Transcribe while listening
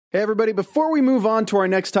Hey everybody, before we move on to our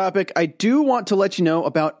next topic, I do want to let you know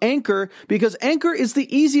about Anchor, because Anchor is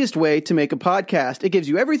the easiest way to make a podcast. It gives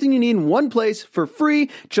you everything you need in one place for free,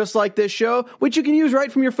 just like this show, which you can use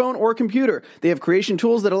right from your phone or computer. They have creation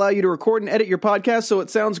tools that allow you to record and edit your podcast so it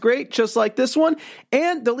sounds great, just like this one.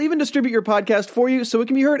 And they'll even distribute your podcast for you so it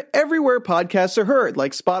can be heard everywhere podcasts are heard,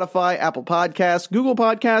 like Spotify, Apple Podcasts, Google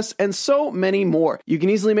Podcasts, and so many more. You can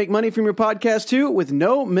easily make money from your podcast too with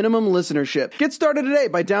no minimum listenership. Get started today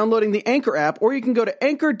by downloading the Anchor app, or you can go to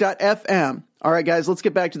anchor.fm. All right, guys, let's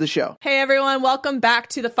get back to the show. Hey, everyone. Welcome back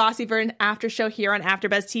to the Fosse Verdon After Show here on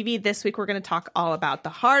AfterBuzz TV. This week, we're going to talk all about the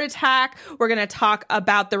heart attack. We're going to talk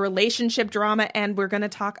about the relationship drama, and we're going to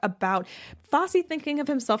talk about Fosse thinking of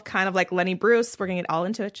himself kind of like Lenny Bruce. We're going to get all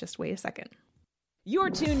into it. Just wait a second. You're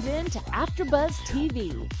tuned in to AfterBuzz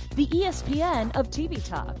TV, the ESPN of TV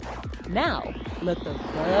talk. Now, let the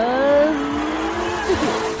buzz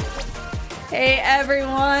begin. Hey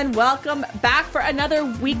everyone, welcome back for another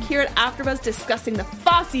week here at AfterBuzz discussing the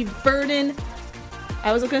Fosse Verdon.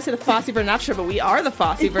 I was going to say the Fosse Verdon After Show, but we are the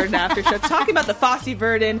Fosse Verdon After Show, talking about the Fosse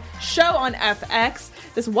Verdon show on FX,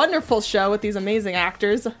 this wonderful show with these amazing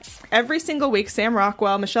actors. Every single week, Sam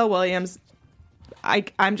Rockwell, Michelle Williams,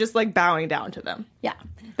 I'm just like bowing down to them. Yeah.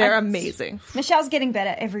 They're amazing. Michelle's getting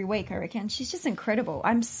better every week, I reckon. She's just incredible.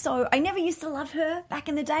 I never used to love her back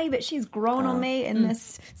in the day, but she's grown on me in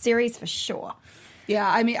this series for sure. Yeah,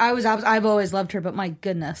 I mean, I've always loved her, but my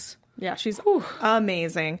goodness. Yeah, she's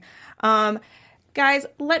amazing. Guys,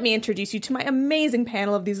 let me introduce you to my amazing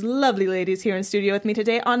panel of these lovely ladies here in studio with me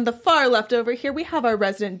today. On the far left over here, we have our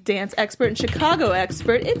resident dance expert and Chicago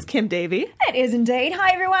expert. It's Kim Davey. It is indeed.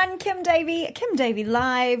 Hi, everyone. Kim Davey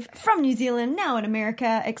live from New Zealand, now in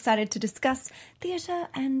America. Excited to discuss theatre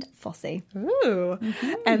and Fosse. Ooh.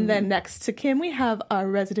 Mm-hmm. And then next to Kim, we have our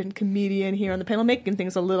resident comedian here on the panel, making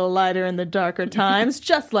things a little lighter in the darker times,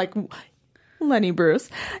 just like Lenny Bruce.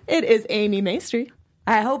 It is Amy Maestri.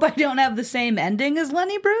 I hope I don't have the same ending as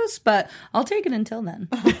Lenny Bruce, but I'll take it until then.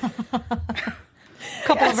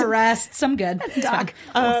 Couple of arrests. I'm good. It's dark.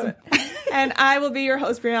 And I will be your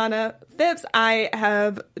host, Brianna Phipps. I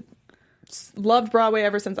have loved Broadway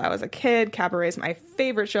ever since I was a kid. Cabaret is my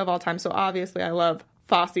favorite show of all time, so obviously I love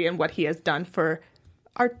Fosse and what he has done for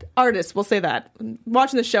artists. We'll say that.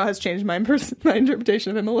 Watching the show has changed my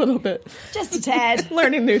interpretation of him a little bit. Just a tad.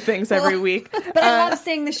 Learning new things every week. But I love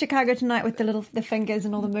seeing the Chicago Tonight with the fingers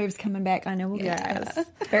and all the moves coming back. I know we'll get to that.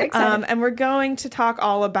 Very excited. And we're going to talk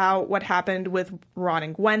all about what happened with Ron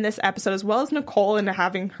and Gwen this episode, as well as Nicole and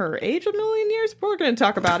having her age a million years. We're going to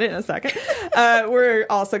talk about it in a second. We're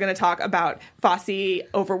also going to talk about Fosse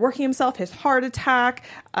overworking himself, his heart attack,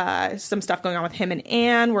 some stuff going on with him and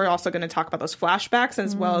Anne. We're also going to talk about those flashbacks,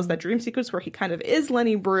 as well as that dream sequence where he kind of is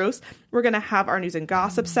Lenny Bruce. We're going to have our news and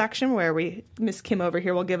gossip section where Miss Kim over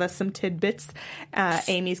here will give us some tidbits.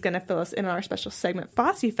 Amy's going to fill us in on our special segment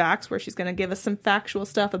Fosse Facts, where she's going to give us some factual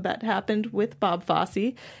stuff about what happened with Bob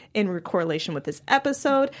Fosse in correlation with this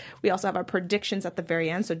episode. We also have our predictions at the very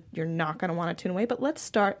end, so you're not going to want to tune away. But let's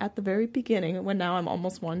start at the very beginning, when now I'm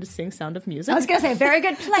almost wanting to sing Sound of Music. I was going to say, very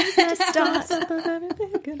good place to start.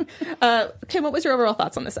 Kim, what was your overall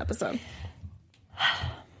thoughts on this episode?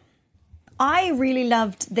 I really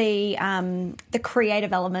loved the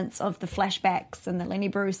creative elements of the flashbacks and the Lenny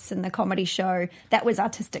Bruce and the comedy show. That was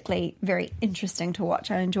artistically very interesting to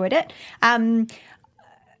watch. I enjoyed it. I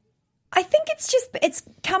think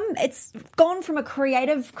it's gone from a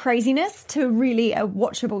creative craziness to really a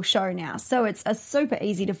watchable show now. So it's a super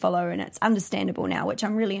easy to follow and it's understandable now, which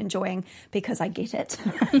I'm really enjoying because I get it.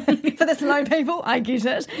 For the slow people, I get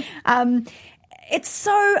it.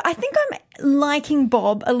 I think I'm liking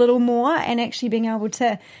Bob a little more and actually being able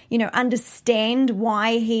to, understand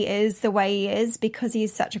why he is the way he is, because he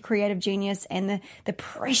is such a creative genius, and the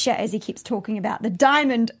pressure, as he keeps talking about, the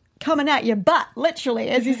diamond coming out your butt, literally,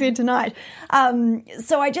 as he said tonight.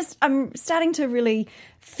 So I'm starting to really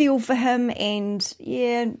feel for him and,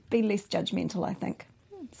 be less judgmental, I think.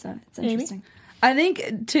 So it's interesting. Amy? I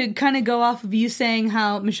think to kind of go off of you saying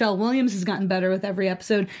how Michelle Williams has gotten better with every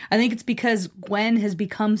episode, I think it's because Gwen has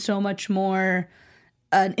become so much more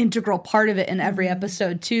an integral part of it in every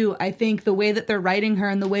episode too. I think the way that they're writing her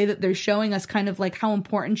and the way that they're showing us kind of like how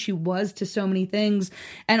important she was to so many things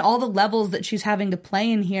and all the levels that she's having to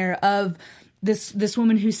play in here of this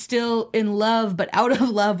woman who's still in love but out of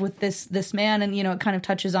love with this man. And, it kind of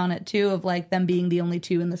touches on it too of like them being the only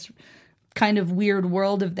two in this kind of weird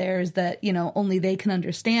world of theirs that, only they can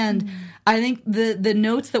understand. I think the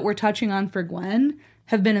notes that we're touching on for Gwen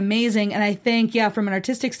have been amazing. And I think, from an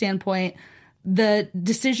artistic standpoint, the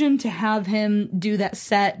decision to have him do that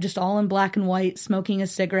set just all in black and white, smoking a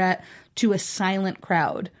cigarette to a silent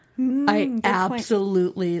crowd I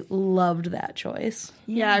absolutely loved that choice.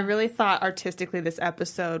 Yeah, I really thought artistically this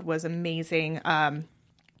episode was amazing.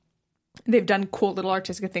 They've done cool little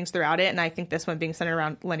artistic things throughout it, and I think this one being centered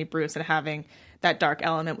around Lenny Bruce and having that dark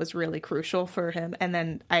element was really crucial for him. And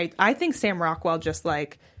then I think Sam Rockwell just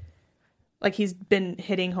like he's been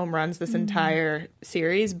hitting home runs this entire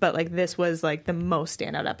series, but like this was like the most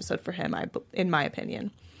standout episode for him, in my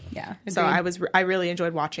opinion. Yeah. So I really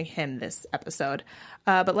enjoyed watching him this episode.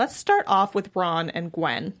 But let's start off with Ron and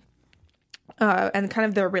Gwen. And kind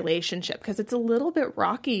of their relationship, because it's a little bit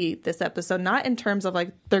rocky this episode, not in terms of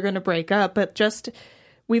like they're going to break up, but just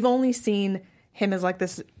we've only seen him as like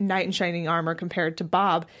this knight in shining armor compared to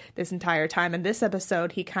Bob this entire time. And this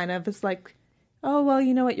episode, he kind of is like, oh, well,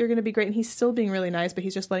 you know what, you're going to be great. And he's still being really nice, but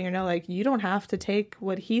he's just letting her know, like, you don't have to take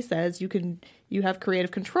what he says. You have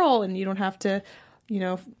creative control, and you don't have to,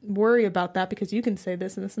 worry about that, because you can say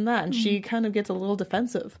this and this and that. And she kind of gets a little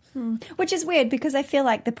defensive. Which is weird, because I feel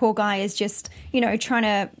like the poor guy is just, trying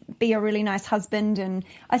to be a really nice husband. And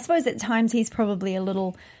I suppose at times he's probably a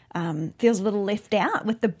little, feels a little left out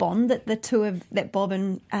with the bond that that Bob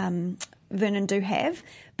and Vernon do have,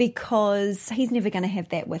 because he's never going to have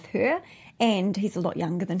that with her. And he's a lot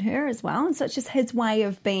younger than her as well. And so it's just his way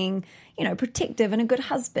of being, protective and a good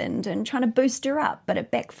husband and trying to boost her up. But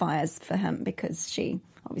it backfires for him, because she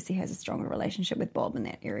obviously has a stronger relationship with Bob in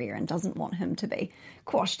that area and doesn't want him to be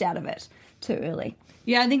quashed out of it too early.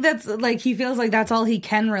 Yeah, I think that's like, he feels like that's all he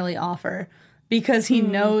can really offer, because he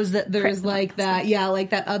knows that there's like that,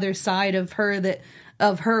 like that other side of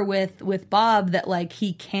her with Bob that like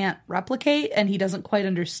he can't replicate, and he doesn't quite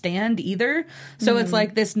understand either. So it's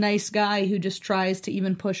like this nice guy who just tries to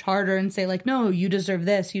even push harder and say like, no, you deserve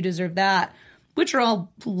this, you deserve that, which are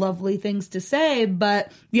all lovely things to say.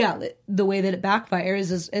 But yeah, the way that it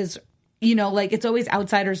backfires is like it's always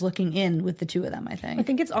outsiders looking in with the two of them, I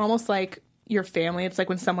think it's almost like your family. It's like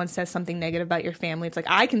when someone says something negative about your family, it's like,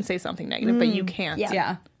 I can say something negative, but you can't.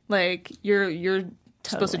 Yeah. Like you're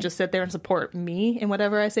supposed to just sit there and support me in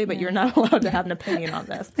whatever I say, but you're not allowed to have an opinion on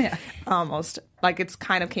this. Almost like it's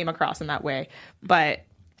kind of came across in that way. But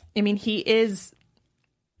I mean, he is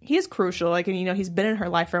crucial. Like, and he's been in her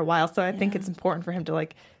life for a while, so I think it's important for him to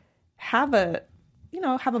like have a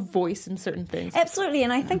voice in certain things. Absolutely,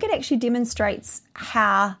 and I think it actually demonstrates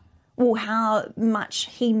how much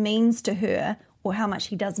he means to her, or how much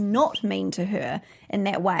he does not mean to her in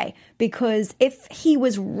that way. Because if he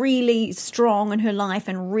was really strong in her life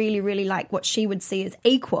and really, really like what she would see as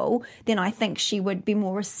equal, then I think she would be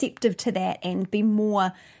more receptive to that and be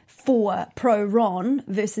more for pro-Ron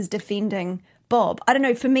versus defending Bob. I don't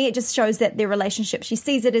know, for me it just shows that their relationship, she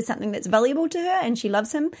sees it as something that's valuable to her and she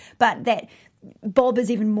loves him, but that Bob is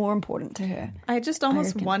even more important to her. I just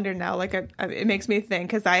almost wonder now, like it makes me think,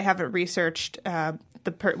 because I haven't researched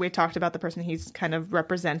we talked about the person he's kind of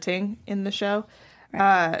representing in the show.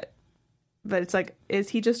 Right. But it's like, is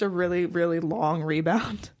he just a really, really long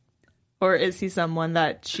rebound? Or is he someone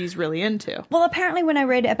that she's really into? Well, apparently when I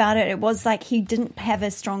read about it, it was like he didn't have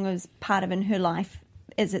as strong as part of in her life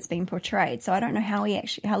as it's been portrayed. So I don't know how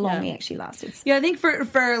long he actually lasted. Yeah, I think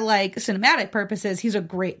for like cinematic purposes, he's a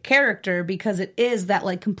great character, because it is that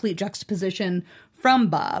like complete juxtaposition from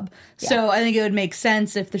Bob. Yeah. So I think it would make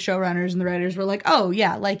sense if the showrunners and the writers were like, oh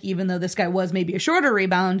yeah, like even though this guy was maybe a shorter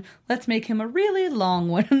rebound, let's make him a really long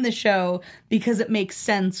one in the show, because it makes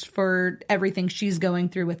sense for everything she's going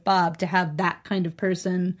through with Bob to have that kind of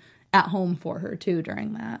person at home for her too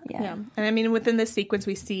during that. Yeah. And I mean, within this sequence,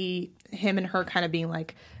 we see him and her kind of being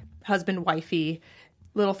like husband, wifey,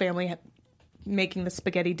 little family, making the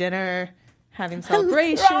spaghetti dinner, having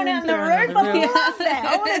celebration. Thrown out the roof. I love that.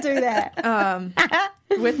 I want to do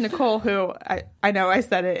that. With Nicole, who I know I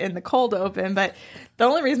said it in the cold open, but the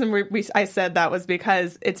only reason I said that was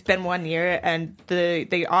because it's been 1 year, and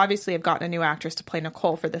they obviously have gotten a new actress to play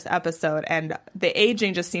Nicole for this episode, and the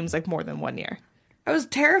aging just seems like more than 1 year. I was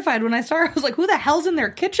terrified when I saw her. I was like, who the hell's in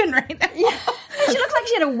their kitchen right now? Yeah. She looked like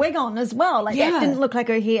she had a wig on as well. Like, that didn't look like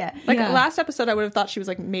her hair. Like, last episode, I would have thought she was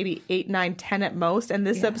like maybe 8, 9, 10 at most. And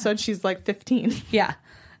this episode, she's like 15. Yeah.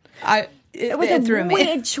 It was a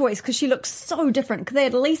weird choice, because she looked so different. Could they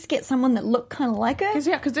at least get someone that looked kind of like her?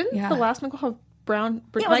 Because didn't the last Nicole have brown?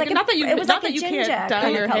 Not that you can't dye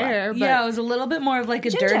your hair. But it was a little bit more of like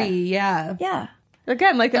a ginger. Dirty, yeah.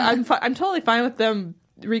 Again, like I'm totally fine with them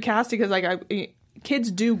recasting, because like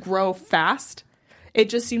kids do grow fast, It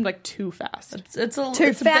just seemed like too fast. It's Too a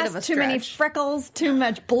bit of a fast, too many stretch. freckles, too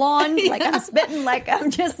much blonde. Like I'm spitting, like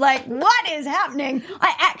I'm just like, what is happening?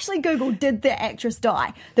 I actually Googled, did the actress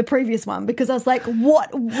die? The previous one, because I was like,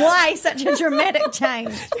 what? Why such a dramatic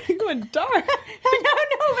change? You're going dark. I don't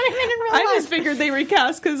know, but I mean in real I life. just figured they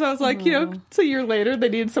recast because I was like, it's a year later. They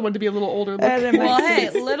needed someone to be a little older that looking. makes Well, hey,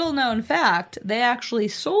 little known fact, they actually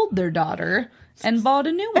sold their daughter and bought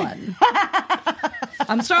a new one.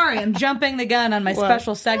 I'm sorry, I'm jumping the gun on my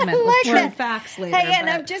special segment with like true that. facts later. Hey, and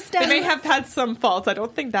but I'm just They may have had some faults. I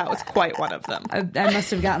don't think that was quite one of them. I must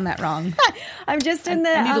have gotten that wrong. I'm just in the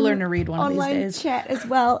I need to learn to read one of these online days. chat as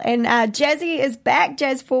well. And Jazzy is back.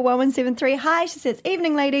 Jazz41173. Hi, she says,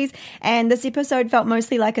 evening, ladies. And this episode felt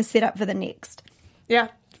mostly like a setup for the next. Yeah,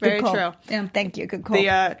 very Good call. true. Yeah, thank you. Good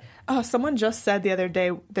call. Someone just said the other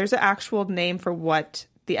day, there's an actual name for what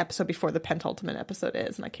the episode before the pentultimate episode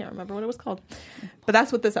is, and I can't remember what it was called. But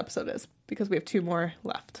that's what this episode is, because we have 2 more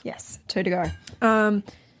left. Yes, 2 to go.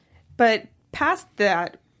 But past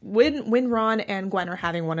that, when Ron and Gwen are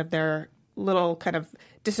having one of their little kind of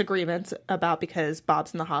disagreements about, because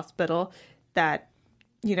Bob's in the hospital, that,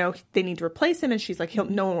 you know, they need to replace him, and she's like,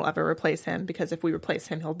 no one will ever replace him, because if we replace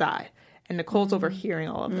him, he'll die. And Nicole's overhearing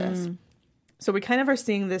all of this. So we kind of are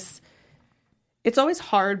seeing this. It's always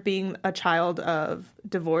hard being a child of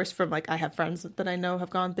divorce from, like, I have friends that I know have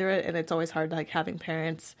gone through it, and it's always hard, like, having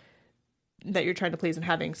parents that you're trying to please and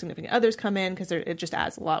having significant others come in, because it just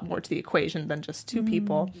adds a lot more to the equation than just 2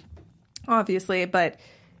 people, obviously. But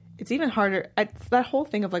it's even harder. It's that whole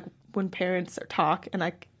thing of, like, when parents talk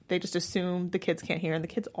and they just assume the kids can't hear, and the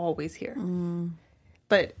kids always hear.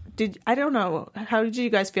 But I don't know, how did you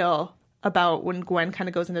guys feel about when Gwen kind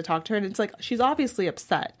of goes in to talk to her, and it's like, she's obviously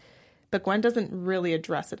upset, but Gwen doesn't really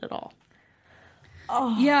address it at all.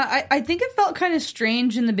 Yeah, I think it felt kind of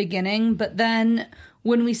strange in the beginning, but then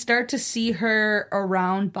when we start to see her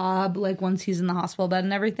around Bob, like once he's in the hospital bed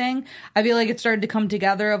and everything, I feel like it started to come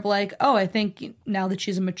together of like, oh, I think now that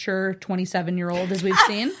she's a mature 27-year-old, as we've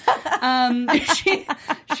seen, she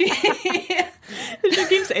She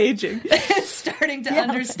keeps aging. is starting to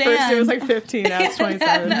understand. First it was like 15, now it's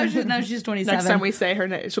 27. now she's 27. Next time we say her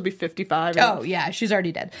name, she'll be 55. Oh, yeah, she's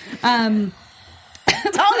already dead.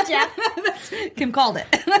 Told ya. Kim called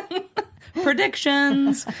it.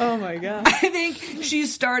 Predictions. Oh my God. I think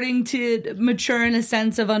she's starting to mature in a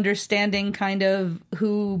sense of understanding kind of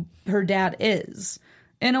who her dad is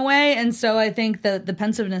in a way. And so I think the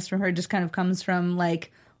pensiveness from her just kind of comes from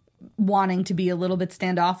like wanting to be a little bit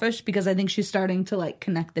standoffish, because I think she's starting to like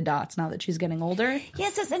connect the dots now that she's getting older.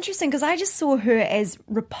 Yes, it's interesting because I just saw her as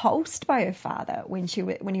repulsed by her father when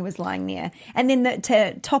he was lying there, and then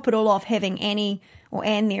to top it all off, having Anne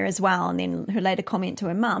there as well, and then her later comment to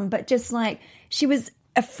her mum. But just like she was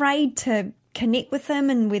afraid to connect with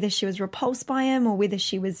him, and whether she was repulsed by him or whether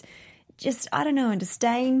she was just, I don't know, in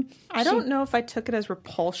disdain. I don't know if I took it as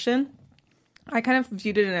repulsion. I kind of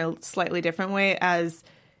viewed it in a slightly different way, as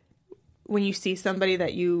when you see somebody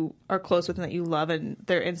that you are close with and that you love and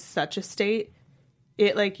they're in such a state,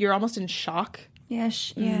 it like you're almost in shock. Yeah,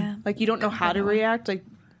 yeah. Like you don't know how to react. Like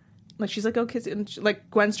she's like, oh, kiss, and like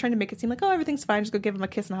Gwen's trying to make it seem like, oh, everything's fine, just go give him a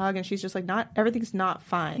kiss and a hug, and she's just like, everything's not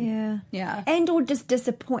fine. Yeah. And or just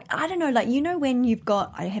disappoint. I don't know, like, you know, when you've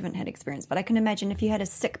got, I haven't had experience, but I can imagine if you had a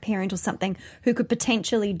sick parent or something who could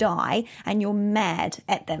potentially die, and you're mad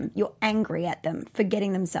at them, you're angry at them for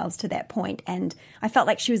getting themselves to that point. And I felt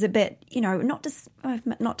like she was a bit, you know, not disgust. No,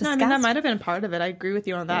 I mean, that might have been part of it. I agree with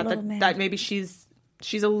you on that. That maybe she's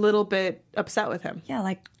a little bit upset with him. Yeah,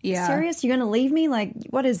 like, serious? You're going to leave me? Like,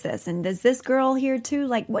 what is this? And there's this girl here too?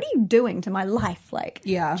 Like, what are you doing to my life? Like,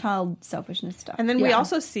 child selfishness stuff. And then we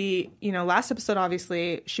also see, you know, last episode,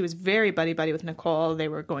 obviously, she was very buddy-buddy with Nicole. They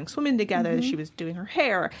were going swimming together. Mm-hmm. She was doing her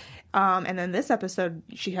hair. And then this episode,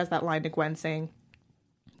 she has that line to Gwen saying,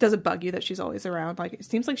 does it bug you that she's always around? Like, it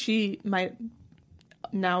seems like she might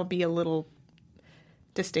now be a little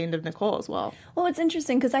disdained of Nicole as well. Well, it's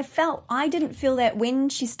interesting because I didn't feel that when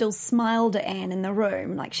she still smiled at Anne in the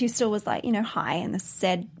room. Like, she still was like, you know, hi, and this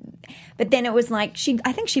said, but then it was like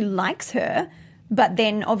I think she likes her, but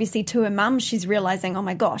then obviously to her mum, she's realizing, oh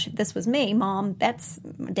my gosh, if this was me, Mom, that's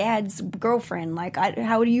Dad's girlfriend. Like,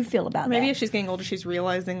 how do you feel about that? Maybe if she's getting older, she's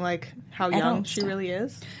realizing like how young she really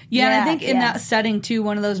is. Yeah, and I think in that setting too,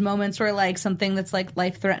 one of those moments where like something that's like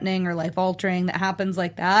life-threatening or life-altering that happens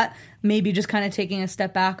like that, maybe just kind of taking a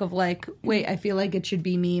step back of like, wait, I feel like it should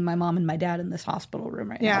be me, my mom, and my dad in this hospital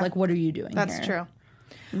room right now. Like, what are you doing That's here?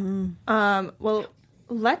 true. Mm-hmm. Well,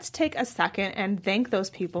 let's take a second and thank those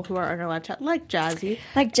people who are in our live chat, like Jazzy.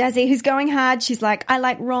 Like Jazzy, who's going hard. She's like, I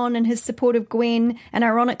like Ron and his support of Gwen. And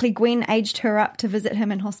ironically, Gwen aged her up to visit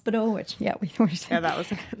him in hospital, which, we thought. Yeah, that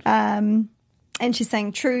was And she's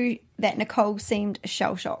saying, true, that Nicole seemed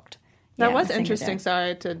shell-shocked. that was interesting.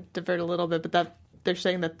 Sorry to divert a little bit, but that they're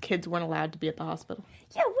saying that kids weren't allowed to be at the hospital.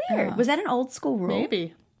 Yeah, weird. Was that an old school rule?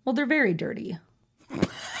 Maybe. Well, they're very dirty.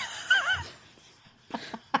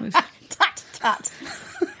 Tut, tut.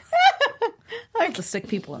 Like the sick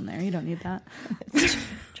people in there. You don't need that.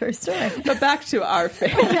 True story. But back to our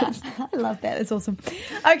fans. Yes, I love that. It's awesome.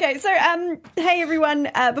 Okay, so hey everyone.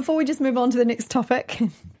 Before we just move on to the next topic,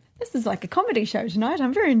 this is like a comedy show tonight.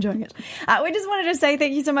 I'm very enjoying it. We just wanted to say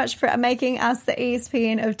thank you so much for making us the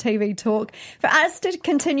ESPN of TV talk. For us to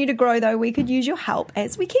continue to grow, though, we could use your help,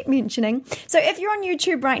 as we keep mentioning. So if you're on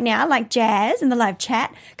YouTube right now, like Jazz in the live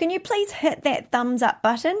chat, can you please hit that thumbs up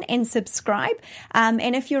button and subscribe?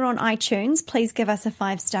 And if you're on iTunes, please give us a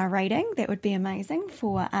 5-star rating. That would be amazing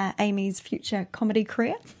for Amy's future comedy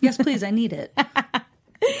career. Yes, please. I need it.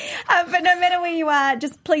 But no matter where you are,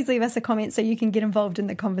 just please leave us a comment so you can get involved in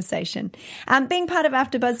the conversation. Being part of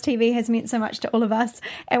AfterBuzz TV has meant so much to all of us,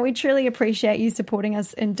 and we truly appreciate you supporting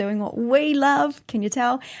us in doing what we love. Can you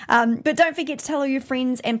tell? But don't forget to tell all your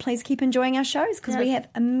friends, and please keep enjoying our shows because we have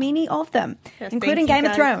many of them, including Game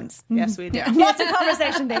of Thrones. Yes, we do. Lots of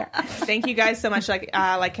conversation there. Thank you guys so much.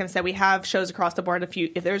 Like Kim said, we have shows across the board.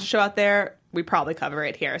 If there's a show out there, we probably cover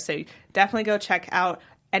it here. So definitely go check out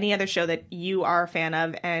any other show that you are a fan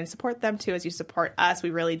of and support them too as you support us.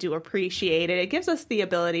 We really do appreciate it. It gives us the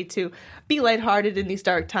ability to be lighthearted in these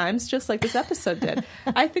dark times, just like this episode did.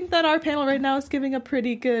 I think that our panel right now is giving a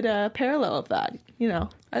pretty good parallel of that. You know,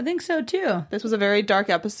 I think so too. this was a very dark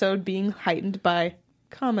episode being heightened by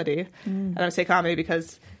comedy. And I would say comedy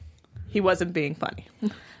because he wasn't being funny.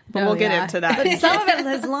 But we'll get into that. But some of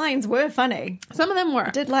his lines were funny. Some of them were.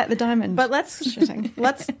 I did like the diamond. But let's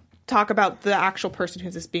shitting. talk about the actual person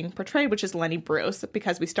who's being portrayed, which is Lenny Bruce,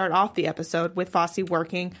 because we start off the episode with Fosse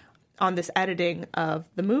working on this editing of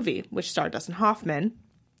the movie, which starred Dustin Hoffman,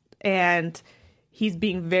 and he's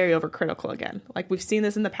being very overcritical again. Like, we've seen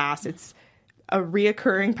this in the past. It's a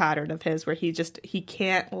reoccurring pattern of his where he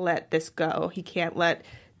can't let this go. He can't let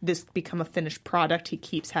this become a finished product. He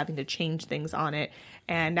keeps having to change things on it.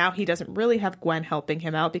 And now he doesn't really have Gwen helping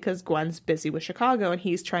him out because Gwen's busy with Chicago and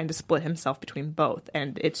he's trying to split himself between both.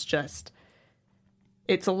 And it's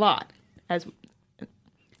a lot as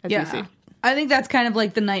you see. I think that's kind of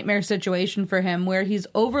like the nightmare situation for him where he's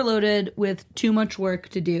overloaded with too much work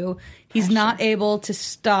to do. He's not able to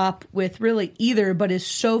stop with really either, but is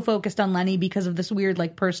so focused on Lenny because of this weird,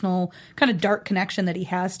 like, personal kind of dark connection that he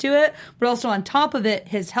has to it. But also on top of it,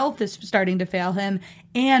 his health is starting to fail him.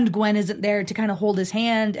 And Gwen isn't there to kind of hold his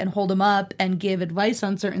hand and hold him up and give advice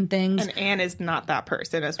on certain things. And Anne is not that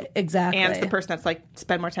person. Exactly. Anne's the person that's like,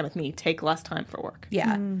 spend more time with me, take less time for work.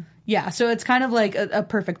 Yeah. Yeah, so it's kind of like a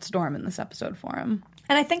perfect storm in this episode for him.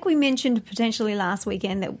 And I think we mentioned potentially last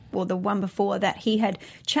weekend or the one before that he had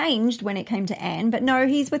changed when it came to Anne, but no,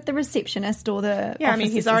 he's with the receptionist or the I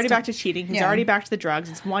mean, he's office already assistant. back to cheating. He's already back to the drugs.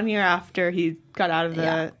 It's 1 year after he got out of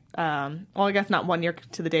the well, I guess not 1 year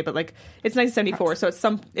to the day, but like it's 1974,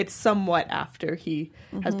 so it's somewhat after he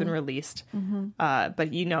has been released. But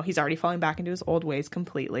he's already falling back into his old ways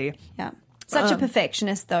completely. Yeah. Such a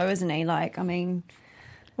perfectionist though, isn't he? Like, I mean,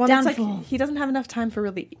 well, it's downfall. like he doesn't have enough time for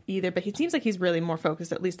really either, but he seems like he's really more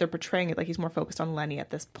focused, at least they're portraying it like he's more focused on Lenny at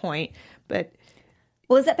this point. But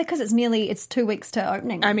well, is that because it's 2 weeks to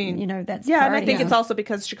opening? I mean, that's and I priority. think it's also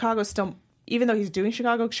because Chicago's still, even though he's doing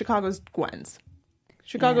Chicago's Gwen's.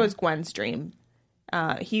 Chicago is Gwen's dream.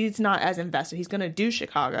 He's not as invested. He's going to do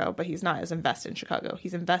Chicago, but he's not as invested in Chicago.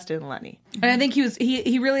 He's invested in Lenny. And I think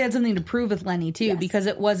he really had something to prove with Lenny too, because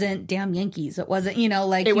it wasn't Damn Yankees. It wasn't,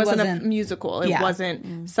 it wasn't a musical. It Yeah.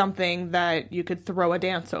 wasn't something that you could throw a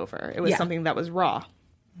dance over. It was something that was raw.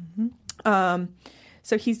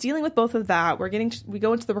 So he's dealing with both of that. We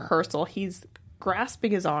go into the rehearsal. He's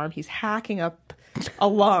grasping his arm. He's hacking up a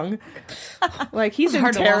lung. Like, he's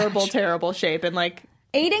in terrible shape. And like,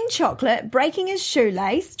 eating chocolate, breaking his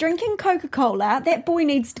shoelace, drinking Coca-Cola. That boy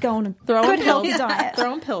needs to go on a throwing good pills, healthy diet.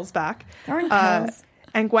 throwing pills back. Throwing pills.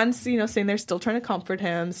 And Gwen's, saying they're still trying to comfort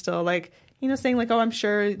him, still like, saying like, oh, I'm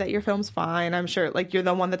sure that your film's fine. I'm sure like you're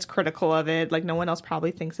the one that's critical of it. Like, no one else probably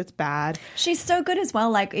thinks it's bad. She's so good as well.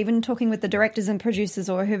 Like, even talking with the directors and producers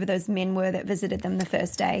or whoever those men were that visited them the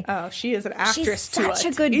first day. Oh, she is an actress. She's such a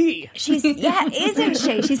good. T. Isn't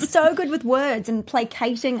she? She's so good with words and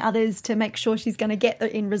placating others to make sure she's going to get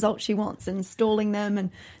the end result she wants and stalling them, and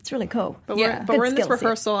it's really cool. But we're in this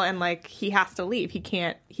rehearsal, and like he has to leave. He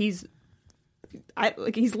can't. He's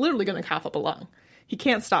he's literally going to cough up a lung. He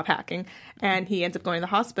can't stop hacking, and he ends up going to the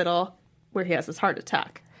hospital where he has this heart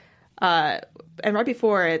attack. And right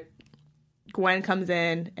before it, Gwen comes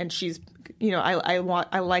in, and she's, I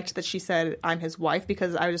liked that she said, "I'm his wife,"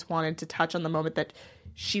 because I just wanted to touch on the moment that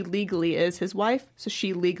she legally is his wife. So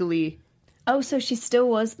she legally. Oh, so she still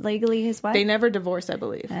was legally his wife? They never divorced, I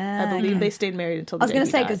believe. I believe they stayed married until the day he died. I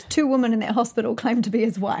was going to say, because 2 women in that hospital claimed to be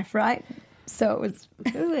his wife, right? So it was,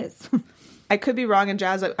 who is? I could be wrong, and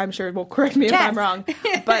Jazz, I'm sure, will correct me if I'm wrong.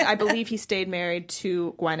 But I believe he stayed married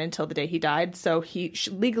to Gwen until the day he died. So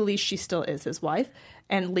legally, she still is his wife.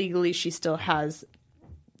 And legally, she still has...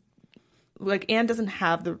 Anne doesn't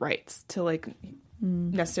have the rights to,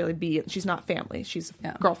 necessarily be... She's not family. She's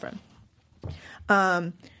a girlfriend.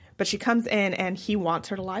 But she comes in, and he wants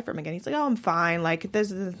her to lie for him again. He's like, "Oh, I'm fine.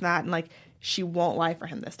 This and that." And, she won't lie for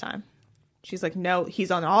him this time. She's like, "No,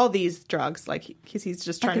 he's on all these drugs. He's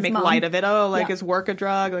just trying to make light of it. Oh, is work a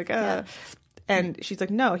drug? And she's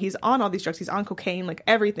like, "No, he's on all these drugs. He's on cocaine,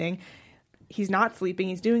 everything. He's not sleeping.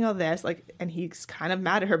 He's doing all this." And he's kind of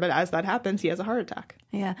mad at her. But as that happens, he has a heart attack.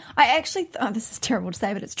 Yeah. I actually, this is terrible to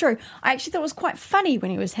say, but it's true. I actually thought it was quite funny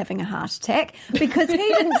when he was having a heart attack because he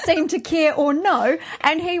didn't seem to care or know.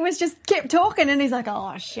 And he was just kept talking and he's like,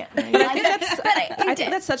 "Oh, shit." But I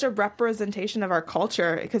think that's such a representation of our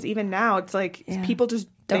culture, because even now it's people just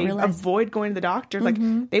avoid going to the doctor.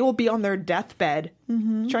 They will be on their deathbed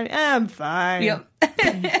trying, "I'm fine."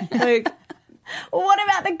 Yep. What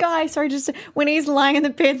about the guy, when he's lying in the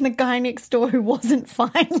bed and the guy next door who wasn't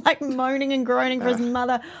fine, moaning and groaning for his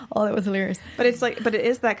mother? Oh, that was hilarious. But it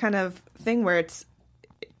is that kind of thing where it's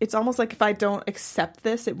almost like if I don't accept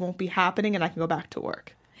this, it won't be happening and I can go back to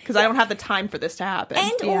work. Because I don't have the time for this to happen.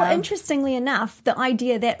 Or interestingly enough, the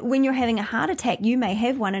idea that when you're having a heart attack, you may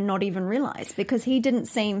have one and not even realize, because he didn't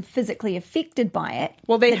seem physically affected by it.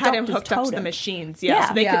 Well, they had him hooked up to the machines. Yeah.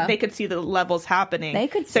 So they could see the levels happening. They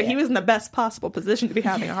could see So he was in the best possible position to be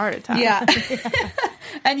having a heart attack. Yeah.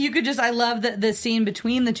 And you could I love the scene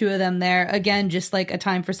between the two of them there. Again, just a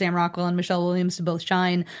time for Sam Rockwell and Michelle Williams to both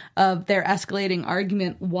shine, of their escalating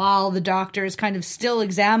argument while the doctor is kind of still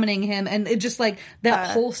examining him. And it just that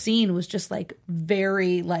whole scene was just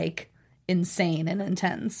very insane and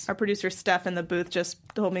intense. Our producer Steph in the booth just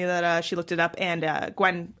told me that she looked it up, and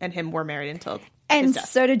Gwen and him were married until his death.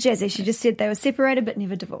 So did Jazzy. She just said they were separated but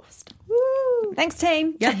never divorced. Woo! Thanks,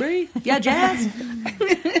 team. Yeah, Brie. Yeah, Jazz.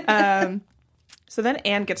 So then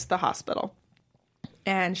Anne gets to the hospital,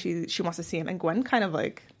 and she wants to see him, and Gwen kind of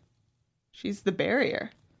she's the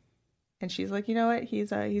barrier, and she's like, "You know what?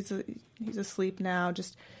 He's asleep now.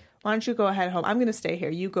 Just why don't you go ahead home? I'm going to stay here.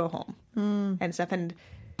 You go home." And stuff. And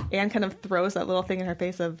Anne kind of throws that little thing in her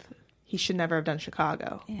face of, he should never have done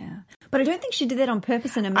Chicago. Yeah. But I don't think she did that on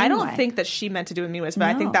purpose in a mean way. I don't think that she meant to do it in a mean way, but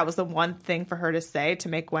I think that was the one thing for her to say to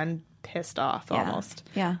make Gwen pissed off almost.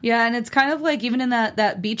 Yeah. Yeah, and it's kind of even in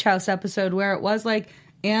that beach house episode where it was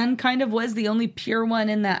Anne kind of was the only pure one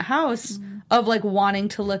in that house of wanting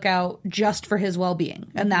to look out just for his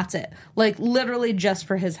well-being, and that's it, literally just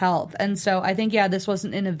for his health. And so I think this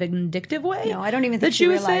wasn't in a vindictive way. No, I don't even think that she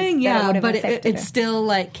was saying. But it her.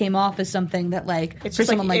 Still came off as something that it's for just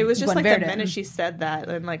someone it was just Gwen the Verdon. minute she said that,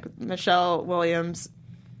 and Michelle Williams,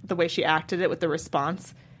 the way she acted it with the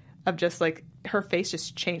response of just her face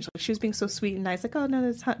just changed. She was being so sweet and nice, "Oh no,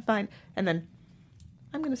 it's fine," and then,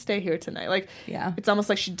 "I'm going to stay here tonight." It's almost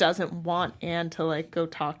like she doesn't want Anne to go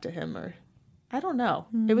talk to him, or I don't know.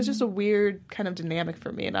 It was just a weird kind of dynamic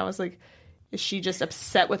for me, and I was like, is she just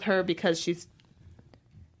upset with her because she's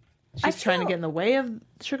trying to get in the way of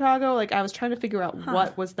Chicago? I was trying to figure out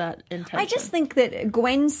what was that intention. I just think that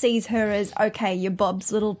Gwen sees her as, okay, you're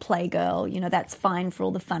Bob's little playgirl, that's fine for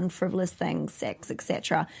all the fun, frivolous things, sex,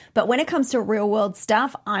 etc. But when it comes to real world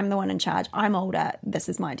stuff, I'm the one in charge. I'm older. This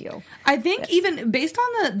is my deal. I think even based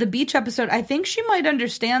on the beach episode, I think she might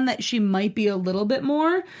understand that she might be a little bit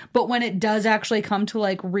more, but when it does actually come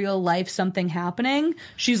to real life something happening,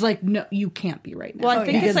 she's like, "No, you can't be right now." Well, I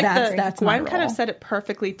think it's that's Gwen kind of said it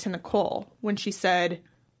perfectly to Nicole when she said,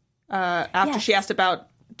 after she asked about,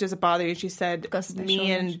 "Does it bother you?" She said,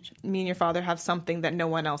 me and your father have something that no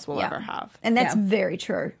one else will ever have. And that's very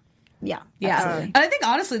true. Yeah. Absolutely. And I think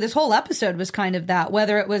honestly this whole episode was kind of that,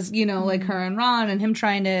 whether it was her and Ron and him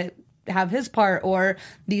trying to have his part, or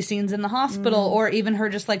these scenes in the hospital, or even her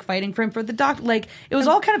just fighting for him for the doctor. It was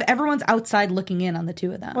all kind of everyone's outside looking in on the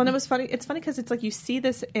two of them. Well, and it was funny. It's funny because it's you see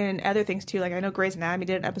this in other things too. I know Grey's Anatomy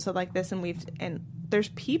did an episode like this, and there's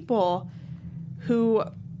people who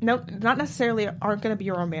not necessarily aren't going to be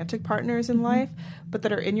your romantic partners in life, but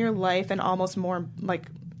that are in your life and almost more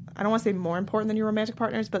I don't want to say more important than your romantic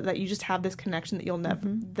partners, but that you just have this connection that you'll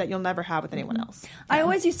never have with anyone else. I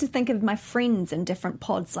always used to think of my friends in different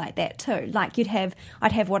pods like that too. Like I'd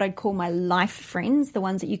have what I'd call my life friends, the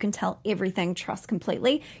ones that you can tell everything, trust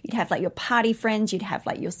completely. You'd have like your party friends, you'd have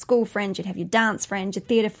like your school friends, you'd have your dance friends, your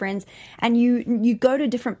theatre friends, and you go to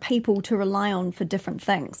different people to rely on for different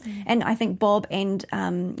things. And I think Bob and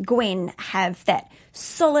Gwen have that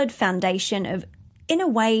solid foundation of, in a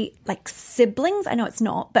way, like siblings. I know it's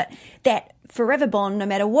not, but that forever bond, no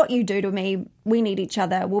matter what you do to me, we need each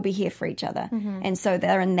other, we'll be here for each other. And so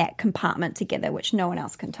they're in that compartment together, which no one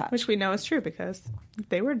else can touch. Which we know is true because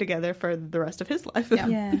they were together for the rest of his life.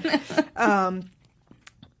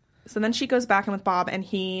 So then she goes back in with Bob, and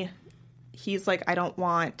he's like, I don't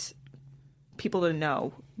want people to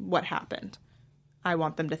know what happened. I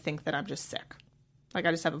want them to think that I'm just sick. Like,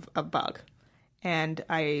 I just have a bug. And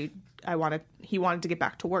he wanted to get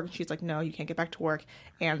back to work. And she's like, no, you can't get back to work.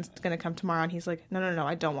 Anne's going to come tomorrow. And he's like, no,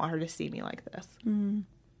 I don't want her to see me like this.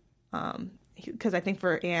 Because I think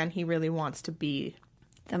for Anne, he really wants to be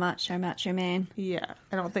the macho man. Yeah.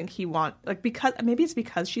 I don't think because maybe it's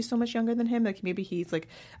because she's so much younger than him. Like, maybe he's like,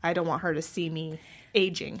 I don't want her to see me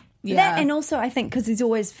aging. Yeah. That, and also I think because he's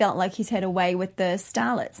always felt like he's had a way with the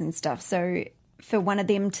starlets and stuff. So for one of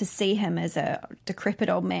them to see him as a decrepit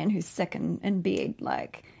old man who's sick and in bed,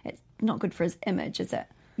 like, it's not good for his image, is it?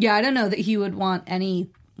 Yeah, I don't know that he would want any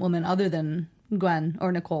woman other than Gwen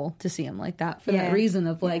or Nicole to see him like that for that reason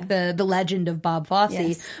of like the legend of Bob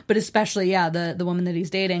Fosse, but especially the woman that he's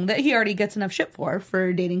dating that he already gets enough shit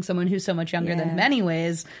for dating someone who's so much younger than him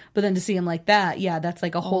anyways, but then to see him like that, that's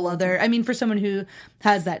like a whole other, I mean, for someone who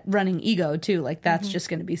has that running ego too, like that's just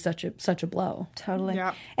going to be such a blow. Totally.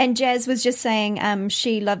 Yeah. And Jazz was just saying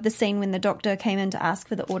she loved the scene when the doctor came in to ask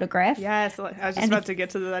for the autograph. Yes, I was just about to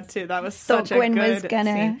get to that too. That was Thought such Gwen a good was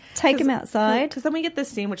gonna take him outside. Because then we get this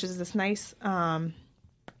scene, which is this nice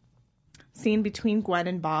scene between Gwen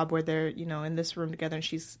and Bob where they're, in this room together and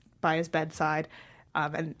she's by his bedside.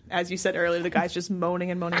 And as you said earlier, the guy's just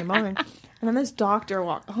moaning and moaning and moaning. And then this doctor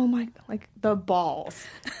the balls.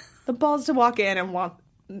 The balls to walk in and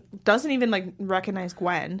doesn't even recognize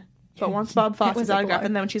Gwen, but wants Bob Fosse's autograph.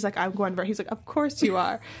 And then when she's like, I'm Gwen, he's like, of course you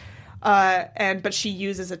are. But she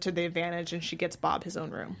uses it to the advantage and she gets Bob his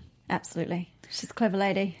own room. Absolutely. She's a clever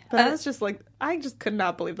lady. But I was just like, I just could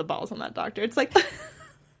not believe the balls on that doctor. It's like,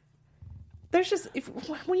 there's just,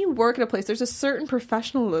 when you work at a place, there's a certain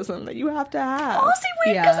professionalism that you have to have. Honestly,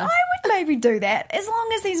 weird, because I would maybe do that, as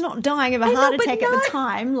long as he's not dying of a heart attack at the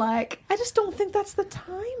time. Like, I just don't think that's the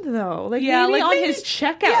time, though. Maybe on his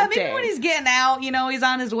checkout maybe day. when he's getting out, he's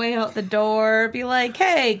on his way out the door, be like,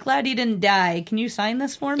 hey, glad you didn't die. Can you sign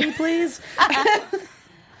this for me, please?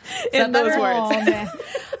 In those words. Oh, man.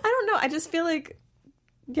 I don't know. I just feel like,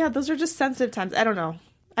 those are just sensitive times. I don't know.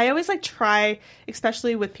 I always try,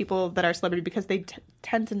 especially with people that are celebrity, because they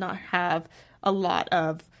tend to not have a lot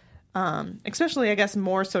of, especially I guess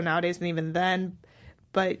more so nowadays than even then,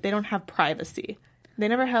 but they don't have privacy. They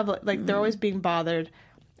never have, they're always being bothered.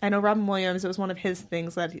 I know Robin Williams, it was one of his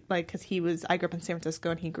things that, because I grew up in San Francisco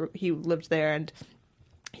and he lived there, and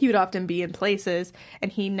he would often be in places, and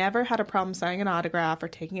he never had a problem signing an autograph or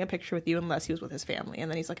taking a picture with you unless he was with his family. And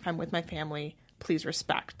then he's like, if I'm with my family, please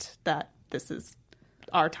respect that this is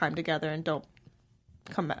our time together and don't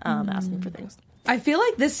come asking for things. I feel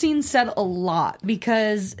like this scene said a lot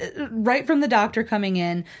because right from the doctor coming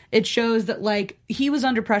in, it shows that he was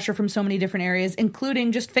under pressure from so many different areas,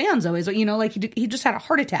 including just fans always, he just had a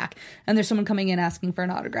heart attack and there's someone coming in asking for an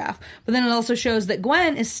autograph. But then it also shows that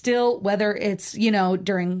Gwen is still, whether it's,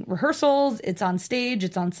 during rehearsals, it's on stage,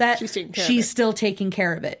 it's on set, she's still taking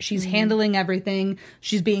care of it. She's handling everything.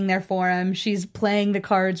 She's being there for him. She's playing the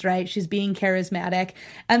cards right. She's being charismatic.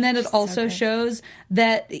 And then it also shows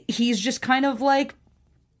that he's just kind of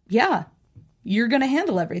you're going to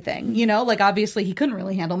handle everything, obviously he couldn't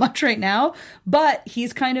really handle much right now, but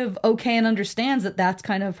he's kind of okay and understands that that's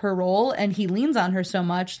kind of her role. And he leans on her so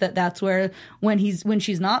much that that's where, when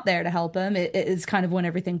she's not there to help him, it is kind of when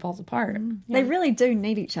everything falls apart. Yeah. They really do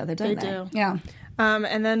need each other, don't they? They do. Yeah.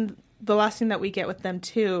 And then the last thing that we get with them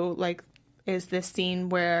too, is this scene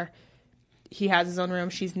where he has his own room,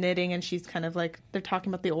 she's knitting, and she's kind of they're talking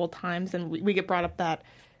about the old times, and we get brought up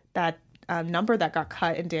that number that got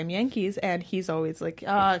cut in Damn Yankees, and he's always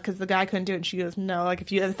because the guy couldn't do it, and she goes, no,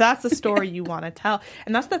 if that's the story you want to tell.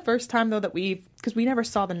 And that's the first time though that because we never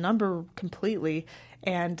saw the number completely,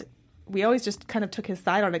 and we always just kind of took his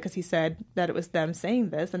side on it because he said that it was them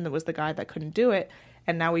saying this and it was the guy that couldn't do it,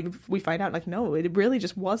 and now we find out no, it really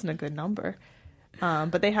just wasn't a good number.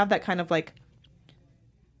 But they have that kind of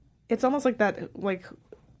it's almost like that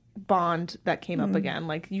bond that came up again.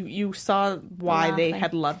 Like you saw why they Laughing.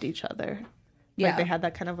 had loved each other. Yeah. Like they had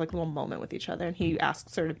that kind of like little moment with each other, and he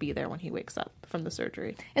asks her to be there when he wakes up from the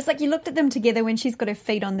surgery. It's like you looked at them together when she's got her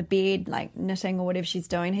feet on the bed, like knitting or whatever she's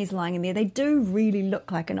doing. He's lying in there. They do really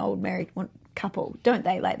look like an old married couple, don't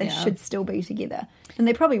they? Like they should still be together. And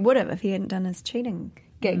they probably would have if he hadn't done his cheating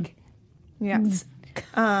gig. Yeah.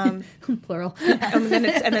 Plural. And then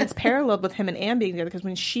it's paralleled with him and Anne being together, because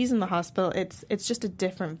when she's in the hospital, it's just a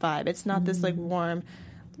different vibe. It's not this like warm,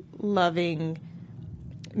 loving,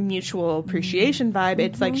 mutual appreciation vibe.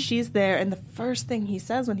 It's like she's there, and the first thing he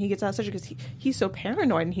says when he gets out of surgery, because he's so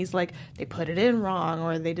paranoid, and he's like, they put it in wrong,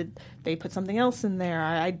 or they put something else in there.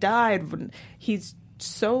 I died. He's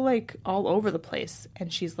so like all over the place,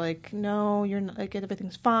 and she's like, no, you're not, like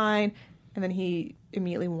everything's fine. And then he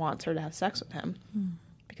immediately wants her to have sex with him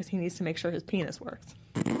because he needs to make sure his penis works.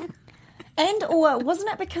 And or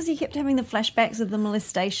wasn't it because he kept having the flashbacks of the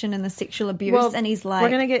molestation and the sexual abuse, and he's like, we're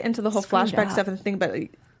gonna get into the whole screwed flashback up. stuff and the thing, but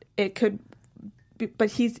it could be,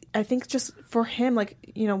 but I think just for him, like,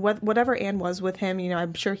 you know, whatever Anne was with him, you know,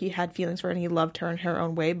 I'm sure he had feelings for her and he loved her in her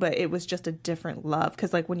own way, but it was just a different love,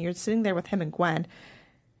 because like when you're sitting there with him and Gwen,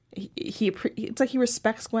 it's like he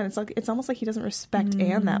respects Gwen. It's almost like he doesn't respect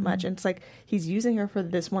Anne that much, and it's like he's using her for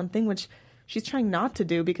this one thing, which she's trying not to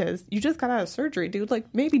do, because you just got out of surgery, dude.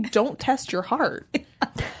 Like, maybe don't test your heart.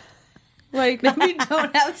 Like, Maybe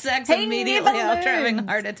don't have sex He immediately never after having a learns.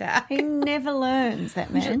 heart attack. he never learns,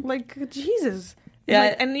 that man. like Jesus. Yeah.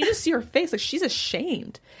 Like, and you just see her face, like she's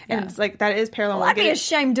ashamed, and it's like that is parallel. Well, I'd be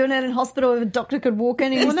ashamed doing it in hospital if a doctor could walk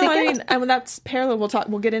in any Well, no, second. I mean, and that's parallel.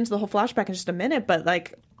 We'll get into the whole flashback in just a minute, but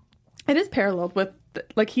like, it is paralleled with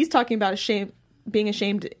like he's talking about being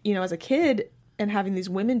ashamed, you know, as a kid, and having these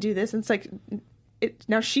women do this, and it's like,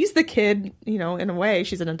 now she's the kid, you know, in a way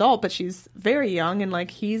she's an adult, but she's very young, and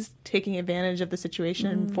like he's taking advantage of the situation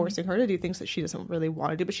and forcing her to do things that she doesn't really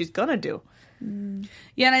want to do, but she's gonna do.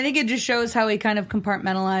 Yeah, and I think it just shows how he kind of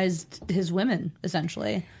compartmentalized his women,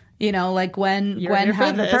 essentially. You know, like when Gwen here for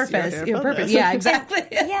had her this, purpose. you're here for purpose. this. Yeah, exactly.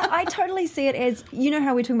 Yeah, I totally see it as, you know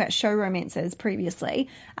how we were talking about show romances previously,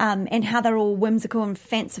 and how they're all whimsical and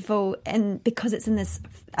fanciful, and because it's in this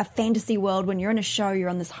a fantasy world, when you're in a show, you're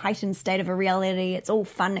on this heightened state of a reality, it's all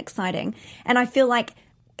fun and exciting. And I feel like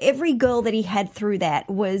every girl that he had through that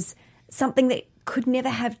was something that could never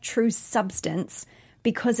have true substance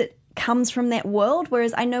because it comes from that world,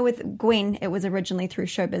 whereas I know with Gwen, it was originally through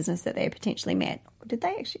show business that they potentially met. Did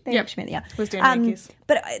they actually? They actually met, yeah. It was Dan Yankees.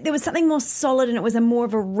 But there was something more solid, and it was a more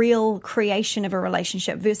of a real creation of a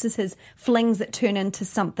relationship versus his flings that turn into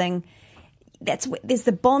something. There's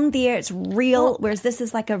the bond there. It's real, whereas this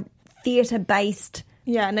is like a theater-based.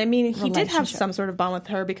 Yeah, and I mean, he did have relationship. some sort of bond with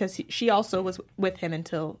her, because she also was with him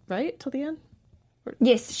till the end.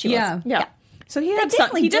 Yes, she Yeah. was. Yeah. So he They had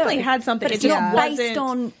definitely he definitely do, had something. but It it's just not wasn't based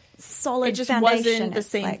on solid It just foundation. wasn't the It's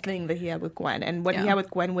same like- thing that he had with Gwen, and what he had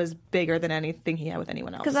with Gwen was bigger than anything he had with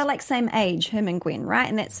anyone else. Because I like same age, him and Gwen, right?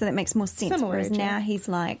 And so that makes more sense. Similar Whereas age, now yeah. he's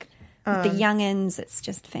like, with the youngins, it's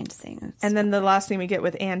just fantasy. And then the last thing we get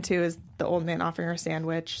with Anne too is the old man offering her a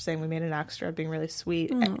sandwich, saying we made an extra, being really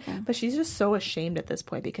sweet. But she's just so ashamed at this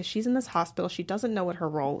point, because she's in this hospital. She doesn't know what her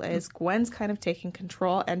role is. Gwen's kind of taking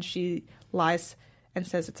control, and she lies and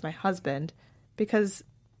says it's my husband, because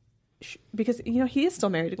you know he is still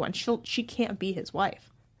married to Gwen. She can't be his wife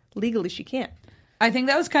legally. She can't. I think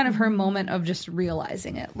that was kind of her moment of just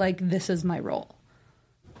realizing it. Like, this is my role.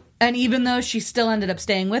 And even though she still ended up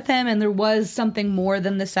staying with him and there was something more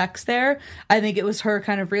than the sex there, I think it was her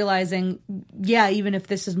kind of realizing, yeah, even if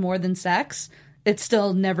this is more than sex, it's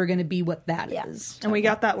still never going to be what that is. And we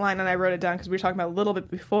got that line, and I wrote it down because we were talking about it a little bit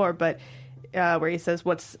before, but where he says,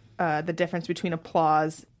 what's the difference between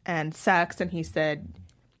applause and sex? And he said,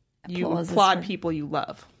 you Applause is applaud for- people you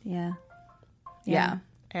love. Yeah. Yeah.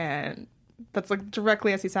 And that's like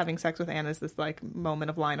directly as he's having sex with Anne is this like moment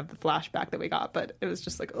of line of the flashback that we got, but it was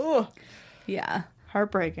just like, oh, Yeah.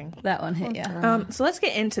 heartbreaking. That one hit you. So let's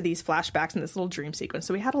get into these flashbacks and this little dream sequence.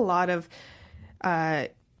 So we had a lot of,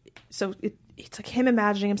 it's like him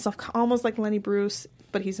imagining himself almost like Lenny Bruce,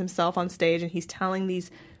 but he's himself on stage, and he's telling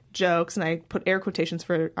these jokes, and I put air quotations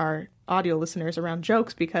for our audio listeners around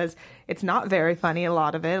jokes, because it's not very funny. A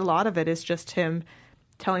lot of it is just him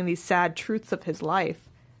telling these sad truths of his life,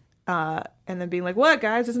 and then being like, what,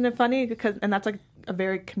 guys, isn't it funny? And that's like a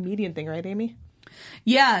very comedian thing, right, Amy?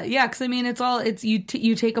 Yeah, because I mean, it's you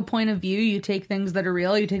take a point of view, you take things that are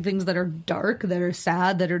real, you take things that are dark, that are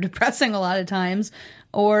sad, that are depressing a lot of times,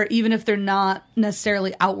 or even if they're not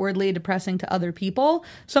necessarily outwardly depressing to other people,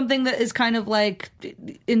 something that is kind of like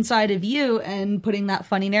inside of you, and putting that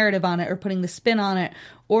funny narrative on it, or putting the spin on it,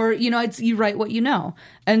 or, you know, it's you write what you know.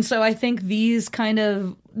 And so I think these kind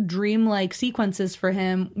of dreamlike sequences for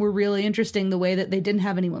him were really interesting, the way that they didn't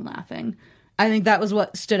have anyone laughing. I think that was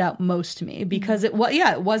what stood out most to me, because it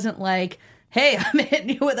wasn't like, hey, I'm hitting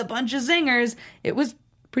you with a bunch of zingers. It was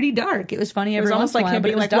pretty dark. It was funny every once in a while, him but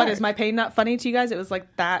being it was like, dark. what, is my pain not funny to you guys? It was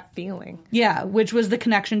like that feeling. Yeah, which was the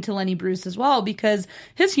connection to Lenny Bruce as well, because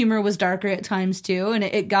his humor was darker at times too, and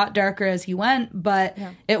it got darker as he went, but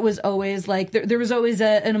it was always like, there was always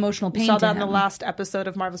an emotional pain. We saw to that him. in the last episode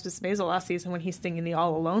of Marvelous Miss Maisel last season, when he's singing the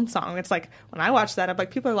All Alone song. It's like, when I watched that, I'm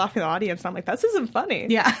like, people are laughing in the audience, and I'm like, this isn't funny.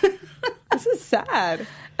 Yeah. This is sad.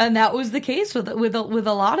 And that was the case with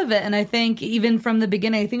a lot of it. And I think even from the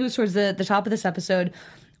beginning, I think it was towards the top of this episode,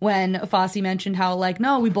 when Fosse mentioned how, like,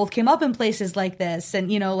 no, we both came up in places like this,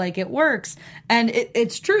 and, you know, like, it works. And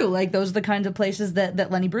it's true. Like, those are the kinds of places that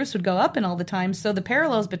Lenny Bruce would go up in all the time. So the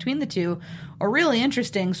parallels between the two are really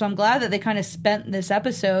interesting. So I'm glad that they kind of spent this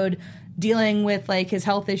episode dealing with, like, his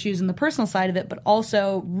health issues and the personal side of it, but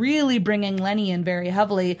also really bringing Lenny in very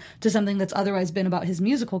heavily to something that's otherwise been about his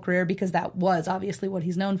musical career, because that was obviously what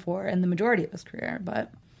he's known for in the majority of his career.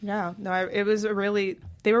 But yeah, no, it was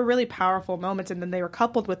they were really powerful moments, and then they were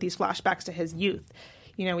coupled with these flashbacks to his youth.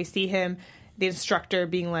 You know, we see him, the instructor,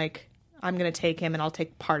 being like, I'm going to take him and I'll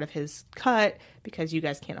take part of his cut because you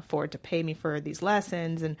guys can't afford to pay me for these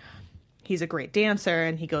lessons. And he's a great dancer,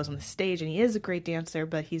 and he goes on the stage and he is a great dancer,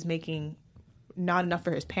 but he's making not enough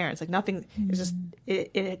for his parents. Like, nothing is just,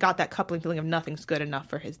 it got that coupling feeling of nothing's good enough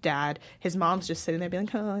for his dad. His mom's just sitting there being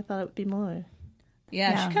like, oh, I thought it would be more.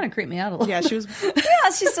 yeah. She kind of creeped me out a little. Yeah, she was. Yeah,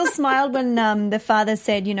 she still smiled when the father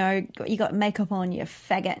said, you know, you got makeup on, you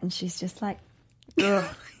faggot. And she's just like,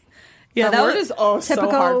 Ugh. Yeah, that word is so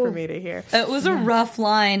typical- hard for me to hear. It was a rough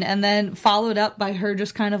line, and then followed up by her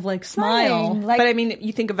just kind of like smile. Like, But I mean,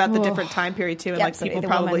 you think about the different time period too, and Yeah, like absolutely. people The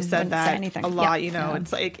probably woman said didn't say that anything. a lot. Yeah. You know,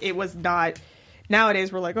 it's like it was not.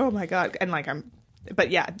 Nowadays, we're like, oh my god, and like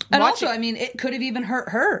but yeah, And watching, also, I mean, it could have even hurt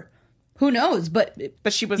her. Who knows? But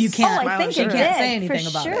she was. you can't- oh, I think sure. it You can't did. say anything for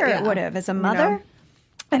about it, sure yeah. it would have. As a mother.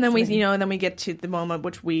 And then we get to the moment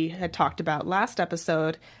which we had talked about last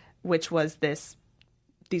episode, which was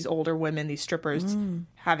these older women, these strippers,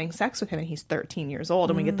 having sex with him, and he's 13 years old.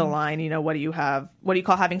 And we get the line, you know, what do you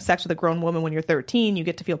call having sex with a grown woman when you're 13? You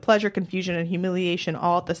get to feel pleasure, confusion, and humiliation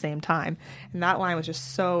all at the same time. And that line was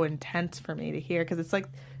just so intense for me to hear, because it's like,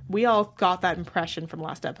 we all got that impression from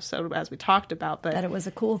last episode, as we talked about, but That it was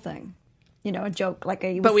a cool thing. You know, a joke. Like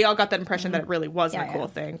a. but we all got that impression that it really wasn't Yeah, a cool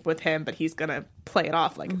thing with him, but he's gonna play it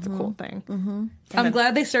off like it's a cool thing. I'm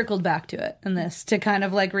glad they circled back to it in this, to kind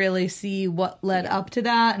of like really see what led up to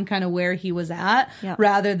that and kind of where he was at, Yeah.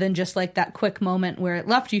 rather than just like that quick moment where it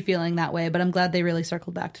left you feeling that way. But I'm glad they really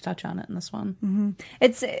circled back to touch on it in this one.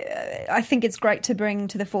 It's. I think it's great to bring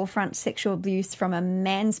to the forefront sexual abuse from a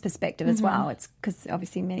man's perspective as well. It's because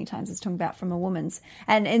obviously many times it's talking about from a woman's,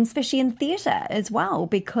 and especially in theatre as well,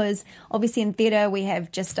 because obviously in theatre we have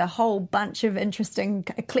just a whole bunch of interesting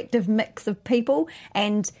eclectic mix of people,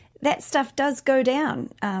 and that stuff does go down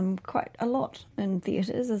quite a lot in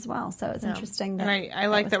theatres as well. So it's interesting. That, and I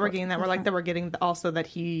like was that we're brought getting to that. the We're like forefront. that we're getting also that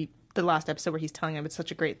the last episode where he's telling him it's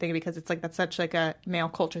such a great thing, because it's like that's such like a male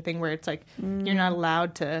culture thing where it's like you're not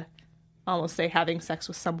allowed to almost say having sex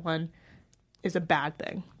with someone is a bad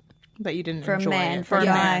thing, that you didn't For a enjoy man, it for a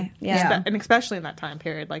guy, yeah. and especially in that time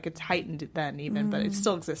period, like it's heightened then even, but it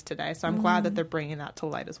still exists today. So I'm glad that they're bringing that to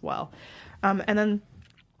light as well. And then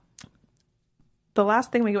the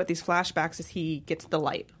last thing we get with these flashbacks is he gets the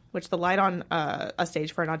light, which the light on a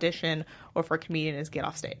stage for an audition or for a comedian is get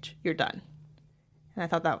off stage. You're done. And I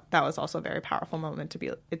thought that was also a very powerful moment to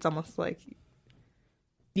be. It's almost like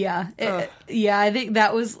Yeah. I think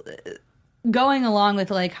that was going along with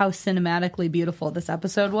like how cinematically beautiful this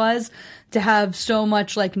episode was, to have so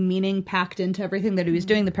much like meaning packed into everything that he was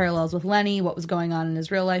doing, the parallels with Lenny, what was going on in his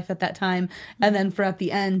real life at that time. And then for at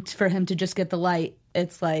the end, for him to just get the light,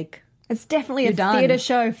 it's like, It's definitely You're a done. theatre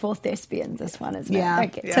show for thespians, this one, isn't Yeah. it?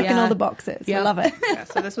 Like, Yeah. ticking Yeah. all the boxes. Yeah. I love it. yeah,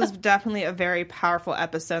 so this was definitely a very powerful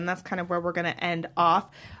episode, and that's kind of where we're going to end off.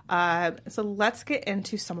 So let's get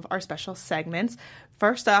into some of our special segments.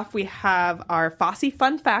 First off, we have our Fosse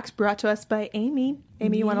Fun Facts brought to us by Amy.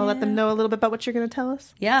 Amy, you want to let them know a little bit about what you're going to tell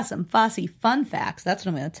us? Yeah, some Fosse Fun Facts. That's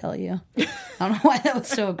what I'm going to tell you. I don't know why that was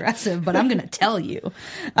so aggressive, but I'm going to tell you.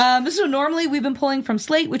 So normally we've been pulling from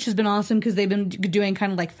Slate, which has been awesome because they've been doing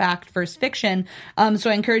kind of like fact versus fiction. So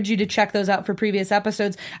I encourage you to check those out for previous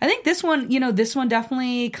episodes. I think this one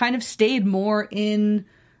definitely kind of stayed more in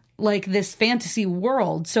like this fantasy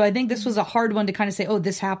world. So I think this was a hard one to kind of say, oh,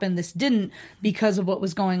 this happened, this didn't, because of what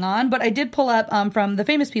was going on. But I did pull up from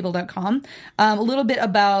thefamouspeople.com a little bit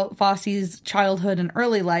about Fosse's childhood and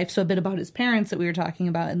early life. So a bit about his parents that we were talking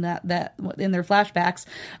about in that in their flashbacks.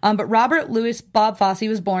 But Robert Louis Bob Fosse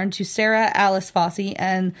was born to Sarah Alice Fosse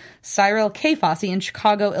and Cyril K. Fosse in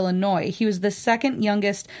Chicago, Illinois. He was the second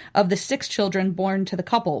youngest of the 6 children born to the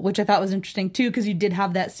couple, which I thought was interesting too, because you did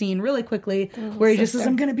have that scene really quickly where he just says,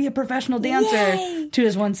 I'm going to be a professional dancer to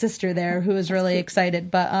his one sister there, who was really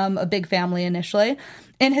excited, but a big family initially.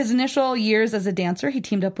 In his initial years as a dancer, he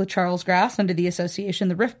teamed up with Charles Grass under the association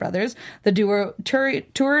The Riff Brothers. The duo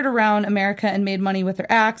toured around America and made money with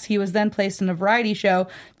their acts. He was then placed in a variety show,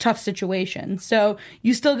 Tough Situation. So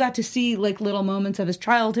you still got to see like little moments of his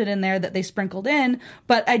childhood in there that they sprinkled in.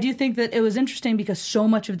 But I do think that it was interesting because so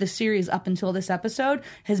much of the series up until this episode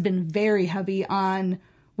has been very heavy on,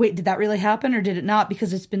 wait, did that really happen or did it not?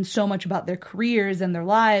 Because it's been so much about their careers and their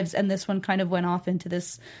lives, and this one kind of went off into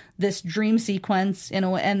this dream sequence,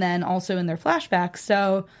 and then also in their flashbacks.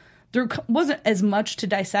 So there wasn't as much to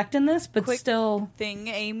dissect in this, but Quick still thing,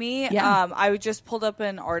 Amy. Yeah. I just pulled up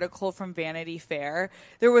an article from Vanity Fair.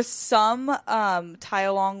 There was some tie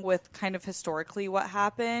along with kind of historically what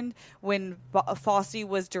happened when Fosse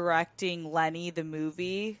was directing Lenny the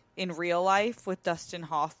movie in real life with Dustin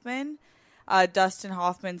Hoffman. Dustin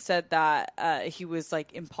Hoffman said that he was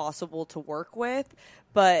like impossible to work with,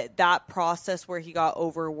 but that process where he got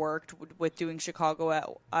overworked with doing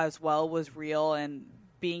Chicago as well was real. And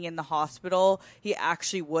being in the hospital, he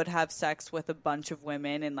actually would have sex with a bunch of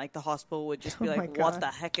women, and like the hospital would just be like, what the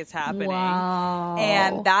heck is happening? Wow.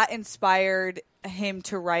 And that inspired him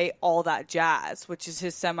to write All That Jazz, which is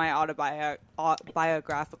his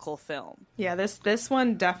semi-autobiographical film. Yeah, this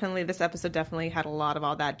episode definitely had a lot of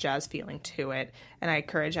All That Jazz feeling to it, and I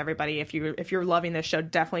encourage everybody, if you're loving this show,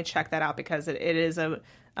 definitely check that out, because it is a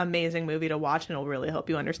amazing movie to watch, and it'll really help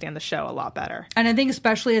you understand the show a lot better. And I think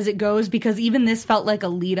especially as it goes, because even this felt like a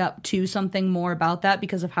lead up to something more about that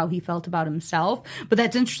because of how he felt about himself. But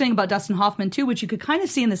that's interesting about Dustin Hoffman too, which you could kind of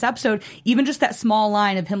see in this episode, even just that small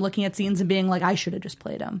line of him looking at scenes and being like, I should have just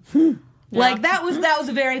played him. Like that was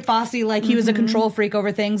a very Fosse, like he was a control freak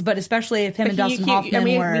over things, but especially if him and Dustin Hoffman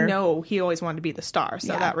were... we know he always wanted to be the star,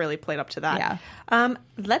 so that really played up to that. Yeah.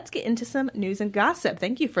 Let's get into some news and gossip.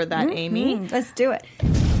 Thank you for that, Amy. Let's do it.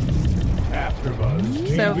 AfterBuzz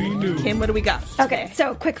TV So, News. Kim, what do we got? Okay,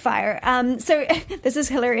 so quick fire. So this is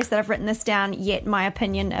hilarious that I've written this down, yet my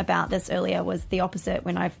opinion about this earlier was the opposite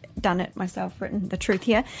when I've done it myself, written the truth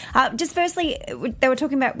here. Just firstly, they were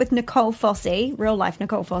talking about with Nicole Fosse, real life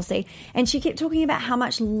Nicole Fosse, and she kept talking about how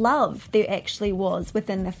much love there actually was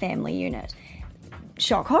within the family unit.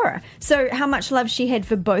 Shock horror. So how much love she had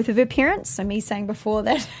for both of her parents. So me saying before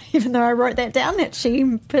that, even though I wrote that down, that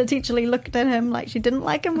she potentially looked at him like she didn't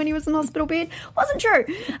like him when he was in the hospital bed, wasn't true.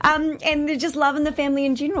 And they're just loving the family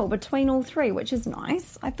in general between all three, which is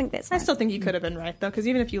nice. I think that's nice. I still think you could have been right, though, because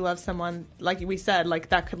even if you love someone, like we said, like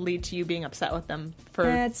that could lead to you being upset with them for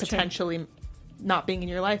potentially not being in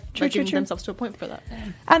your life, giving themselves to a point for that.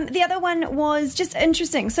 The other one was just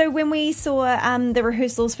interesting. So when we saw the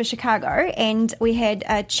rehearsals for Chicago, and we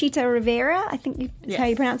had Chita Rivera, I think is how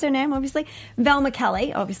you pronounce her name, obviously, Velma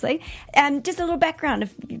Kelly, obviously. Just a little background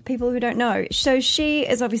of people who don't know. So she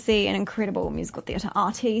is obviously an incredible musical theatre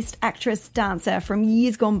artiste, actress, dancer from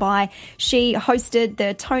years gone by. She hosted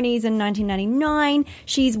the Tonys in 1999.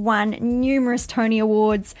 She's won numerous Tony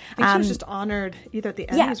Awards. I think she was just honoured either at the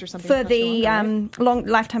Emmys or something. For the long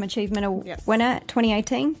Lifetime Achievement winner,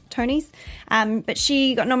 2018 Tonys. But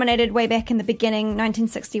she got nominated way back in the beginning,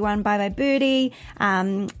 1961, Bye Bye Birdie.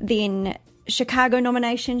 Then Chicago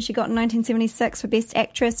nomination she got in 1976 for Best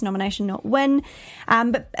Actress, nomination not win.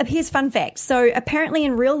 But here's fun fact. So apparently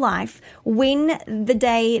in real life, when the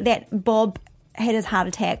day that Bob had his heart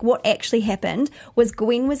attack, what actually happened was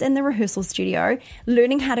Gwen was in the rehearsal studio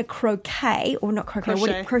learning how to crochet. I was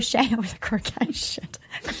crochet shit.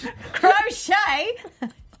 Crochet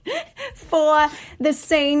for the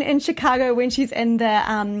scene in Chicago when she's in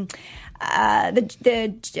the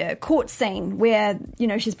court scene where,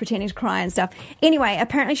 she's pretending to cry and stuff. Anyway,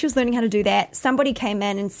 apparently she was learning how to do that. Somebody came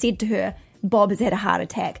in and said to her, Bob has had a heart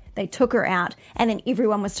attack. They took her out, and then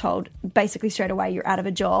everyone was told basically straight away, you're out of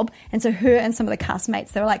a job. And so her and some of the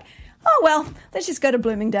castmates, they were like, oh, well, let's just go to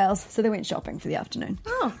Bloomingdale's. So they went shopping for the afternoon.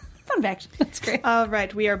 Oh, fun fact. That's great. All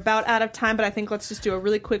right, we are about out of time, but I think let's just do a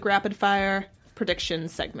really quick rapid fire prediction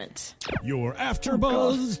segment. Your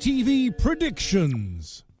AfterBuzz TV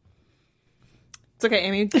predictions. It's okay,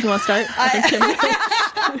 Amy. Do you want to start?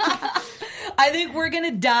 I think we're going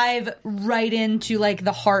to dive right into like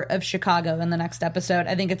the heart of Chicago in the next episode.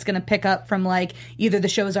 I think it's going to pick up from like either the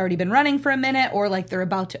show's already been running for a minute or like they're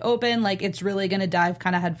about to open. Like it's really going to dive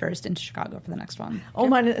kind of headfirst into Chicago for the next one. Oh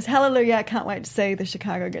my goodness. Hallelujah. I can't wait to see the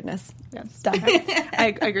Chicago goodness. Yes. Done.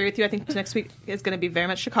 I agree with you. I think next week is going to be very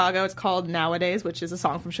much Chicago. It's called Nowadays, which is a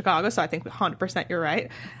song from Chicago. So I think 100% you're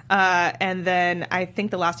right. And then I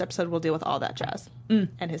think the last episode will deal with all that jazz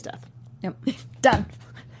and his death. Yep. Done.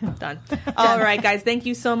 Done. All right, guys. Thank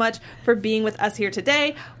you so much for being with us here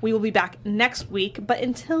today. We will be back next week. But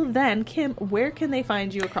until then, Kim, where can they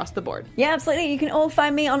find you across the board? Yeah, absolutely. You can all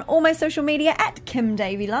find me on all my social media at Kim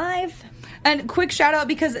Davey Live. And quick shout out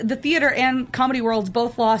because the theater and comedy worlds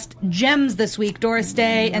both lost gems this week, Doris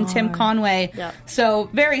Day and Tim Conway. Yep. So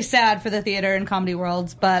very sad for the theater and comedy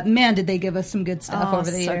worlds, but man, did they give us some good stuff over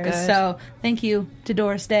the so years. good. So thank you to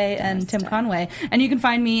Doris Day and Tim Conway. And you can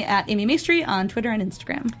find me at Amy Maestri on Twitter and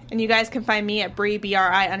Instagram. And you guys can find me at Bri,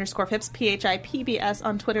 BRI_Phipps, PHIPBS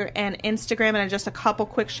on Twitter and Instagram. And just a couple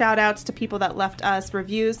quick shout outs to people that left us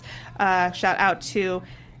reviews. Shout out to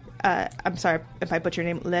I'm sorry if I butcher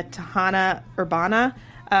your name, Letahana Urbana,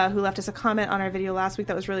 who left us a comment on our video last week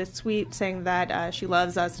that was really sweet, saying that she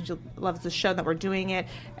loves us and she loves the show, that we're doing it,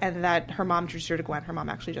 and that her mom introduced her to Gwen. Her mom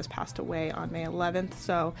actually just passed away on May 11th,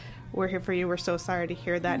 so we're here for you. We're so sorry to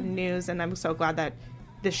hear that news, and I'm so glad that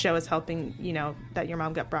this show is helping, you know, that your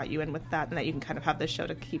mom brought you in with that, and that you can kind of have this show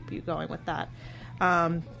to keep you going with that.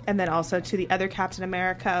 And then also to the other Captain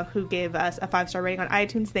America who gave us a 5-star rating on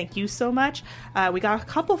iTunes. Thank you so much. We got a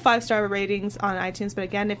couple 5-star ratings on iTunes, but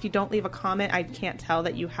again, if you don't leave a comment, I can't tell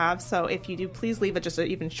that you have. So if you do, please leave just an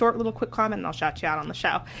even short little quick comment and I'll shout you out on the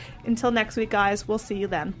show. Until next week, guys, we'll see you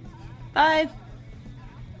then. Bye.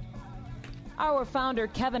 Our founder,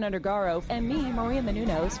 Kevin Undergaro, and me, Maria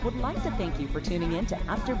Menounos, would like to thank you for tuning in to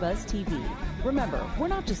AfterBuzz TV. Remember, we're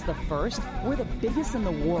not just the first, we're the biggest in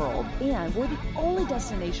the world, and we're the only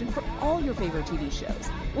destination for all your favorite TV shows.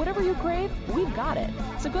 Whatever you crave, we've got it.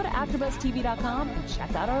 So go to AfterBuzzTV.com and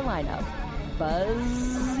check out our lineup.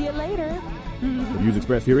 Buzz you later. The views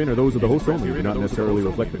expressed herein are those of the host only and do not necessarily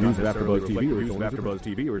reflect the views of AfterBuzz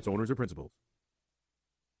TV or its owners or principals.